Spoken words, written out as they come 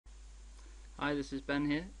Hi, this is Ben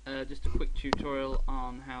here. Just a quick tutorial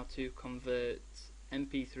on how to convert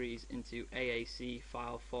MP3s into AAC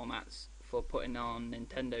file formats for putting on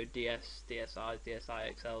Nintendo DS, DSi's,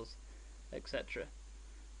 DSiXLs, etc.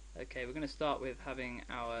 Okay, we're going to start with having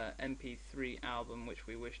our MP3 album which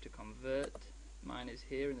we wish to convert. Mine is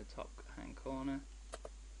here in the top hand corner. As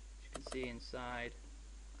you can see inside,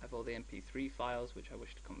 I have all the MP3 files which I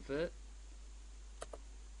wish to convert.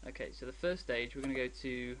 Okay, so the first stage we're going to go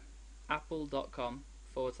to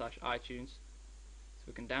apple.com/iTunes, so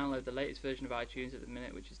we can download the latest version of iTunes at the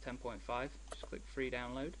minute, which is 10.5. Just click free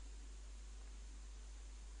download.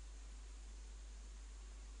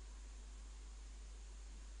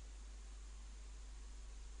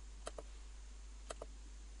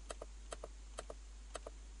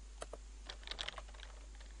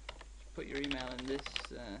 Just put your email in this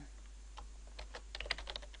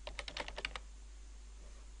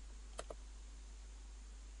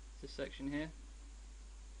section here.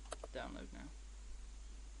 Download now.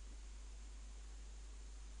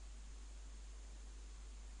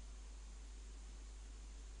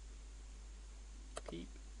 Keep.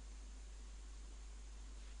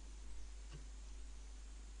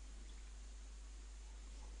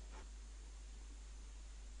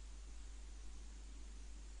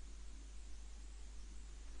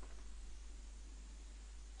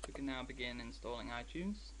 So we can now begin installing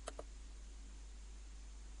iTunes.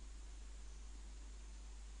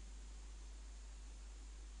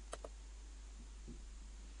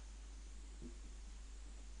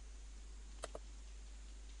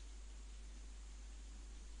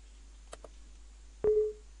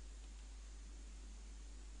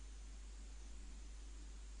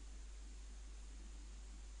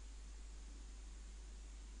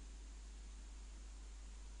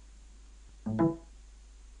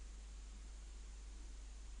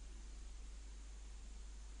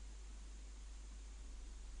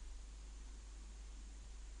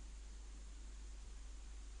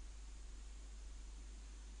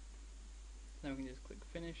 Then we can just click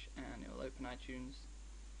finish and it will open iTunes. You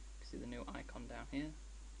can see the new icon down here.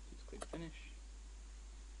 Just click finish.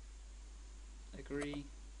 Agree.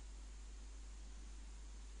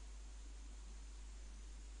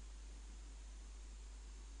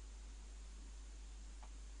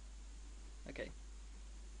 Okay.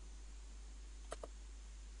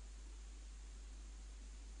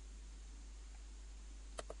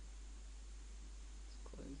 Let's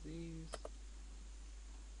close these.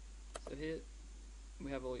 So here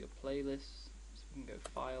we have all your playlists, so we can go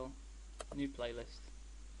File, New Playlist,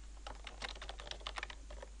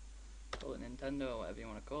 call it Nintendo or whatever you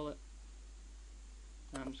want to call it.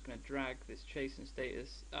 Now I'm just going to drag this Chase and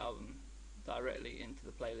Status album directly into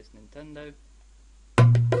the playlist Nintendo.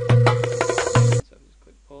 So just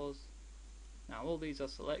click pause. Now all these are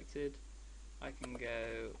selected. I can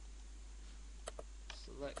go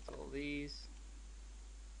select all these,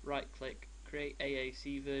 right click, create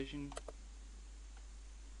AAC version.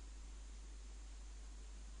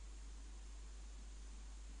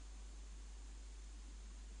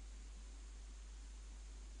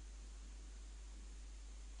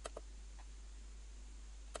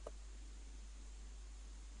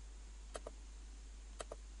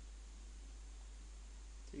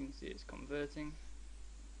 So you can see it's converting.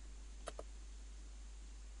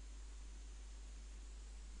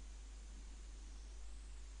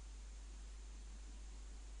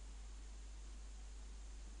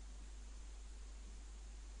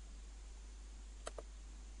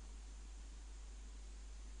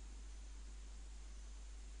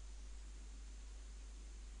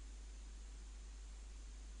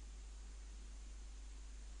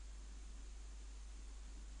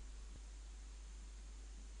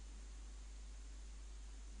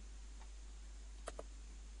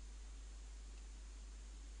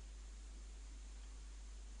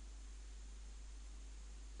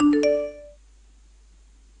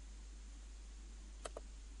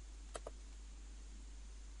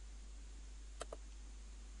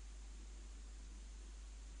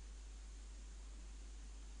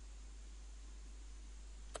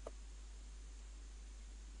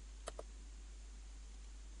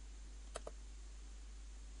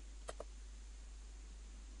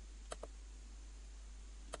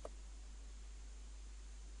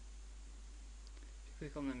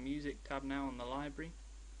 Click on the music tab now on the library.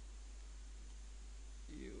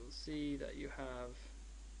 You will see that you have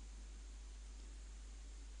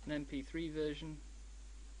an MP3 version,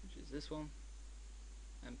 which is this one,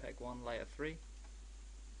 MPEG-1 layer 3,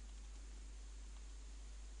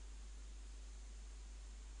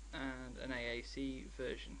 and an AAC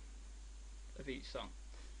version of each song.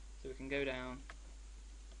 So we can go down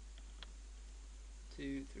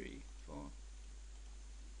 2, 3, 4,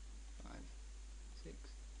 5, 6,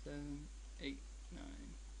 7, 8, 9,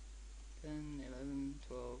 10, 11,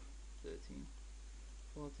 12, 13,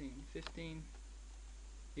 14, 15.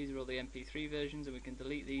 These are all the MP3 versions, and we can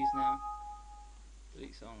delete these now.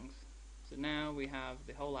 Delete songs. So now we have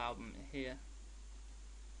the whole album here,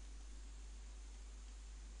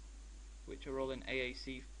 which are all in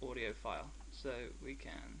AAC audio file. So we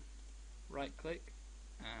can right click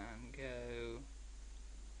and go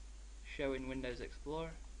show in Windows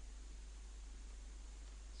Explorer.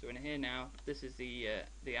 So in here now, this is the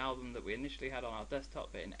album that we initially had on our desktop,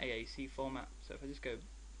 but in AAC format. So if I just go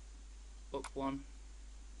up one,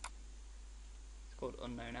 it's called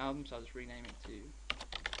Unknown Album, so I'll just rename it to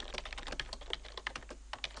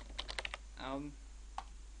Album.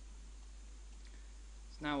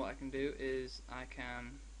 So now what I can do is I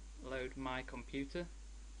can load my computer,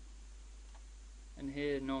 and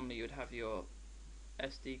here normally you would have your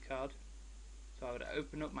SD card. So I would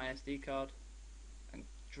open up my SD card and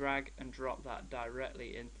drag and drop that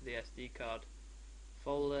directly into the SD card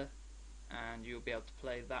folder, and you'll be able to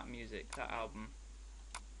play that music, that album,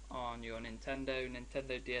 on your Nintendo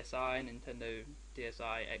DSi, Nintendo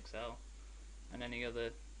DSiXL, and any other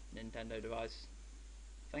Nintendo device.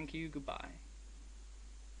 Thank you, goodbye.